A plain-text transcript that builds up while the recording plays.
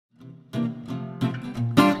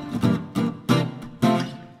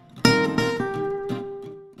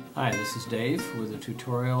Hi, this is Dave with a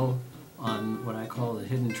tutorial on what I call the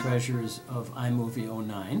hidden treasures of iMovie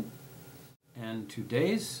 09. And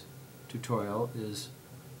today's tutorial is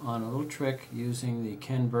on a little trick using the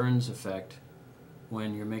Ken Burns effect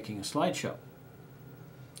when you're making a slideshow.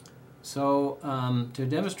 So to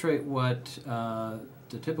demonstrate what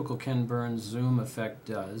the typical Ken Burns zoom effect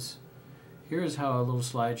does, here's how a little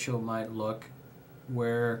slideshow might look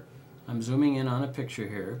where I'm zooming in on a picture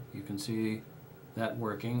here. You can see that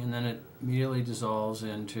working, and then it immediately dissolves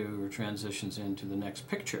into or transitions into the next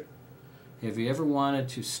picture. If you ever wanted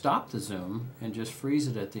to stop the zoom and just freeze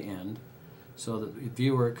it at the end so that the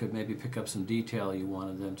viewer could maybe pick up some detail you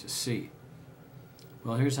wanted them to see,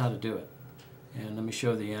 well, here's how to do it. And let me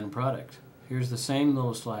show the end product. Here's the same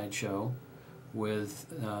little slideshow with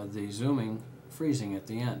the zooming freezing at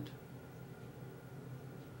the end.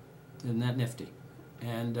 Isn't that nifty?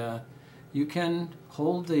 And you can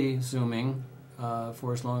hold the zooming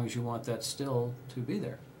for as long as you want that still to be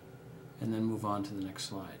there, and then move on to the next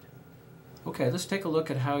slide. Okay, let's take a look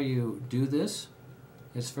at how you do this.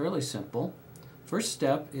 It's fairly simple. First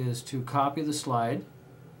step is to copy the slide,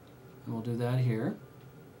 and we'll do that here,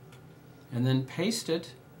 and then paste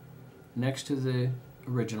it next to the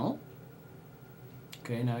original.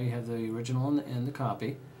 Okay, now you have the original and the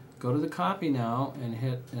copy. Go to the copy now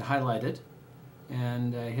and highlight it,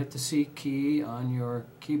 and hit the C key on your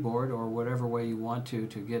keyboard or whatever way you want to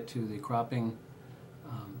get to the cropping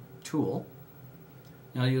tool.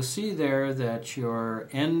 Now you'll see there that your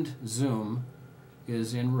end zoom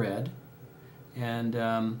is in red, and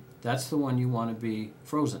that's the one you want to be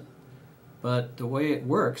frozen. But the way it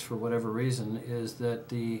works, for whatever reason, is that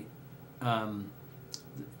the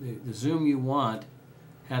zoom you want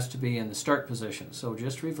has to be in the start position. So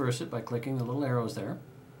just reverse it by clicking the little arrows there.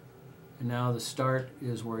 And now the start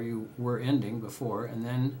is where you were ending before, and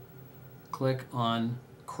then click on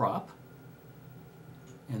crop,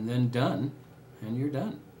 and then done, and you're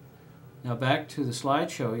done. Now back to the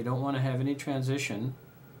slideshow. You don't want to have any transition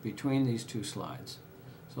between these two slides.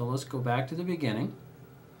 So let's go back to the beginning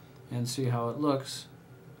and see how it looks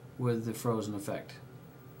with the frozen effect.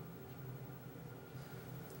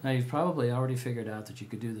 Now you've probably already figured out that you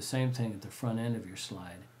could do the same thing at the front end of your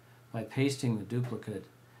slide by pasting the duplicate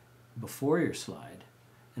before your slide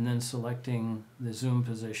and then selecting the zoom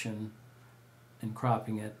position and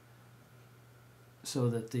cropping it so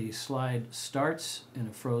that the slide starts in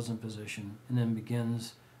a frozen position and then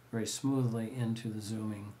begins very smoothly into the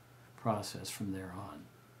zooming process from there on.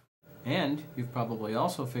 And you've probably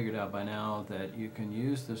also figured out by now that you can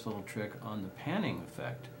use this little trick on the panning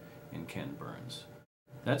effect in Ken Burns.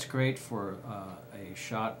 That's great for a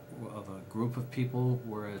shot of a group of people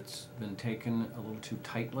where it's been taken a little too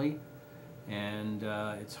tightly and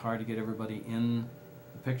it's hard to get everybody in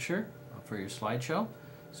the picture for your slideshow.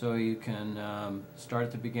 So you can start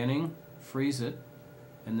at the beginning, freeze it,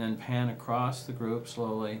 and then pan across the group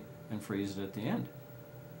slowly and freeze it at the end.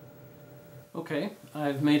 Okay,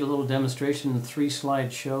 I've made a little demonstration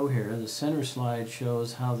 3-slide show here. The center slide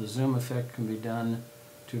shows how the zoom effect can be done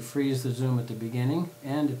to freeze the zoom at the beginning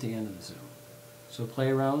and at the end of the zoom. So play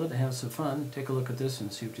around with it, have some fun, take a look at this and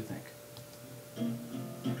see what you think.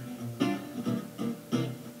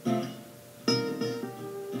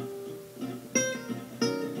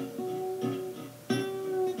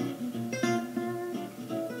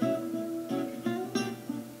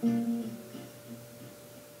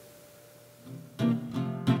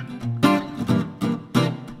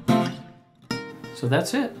 So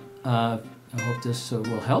that's it. I hope this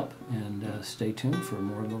will help, and stay tuned for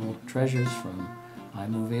more little treasures from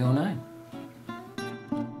iMovie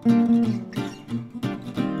 09.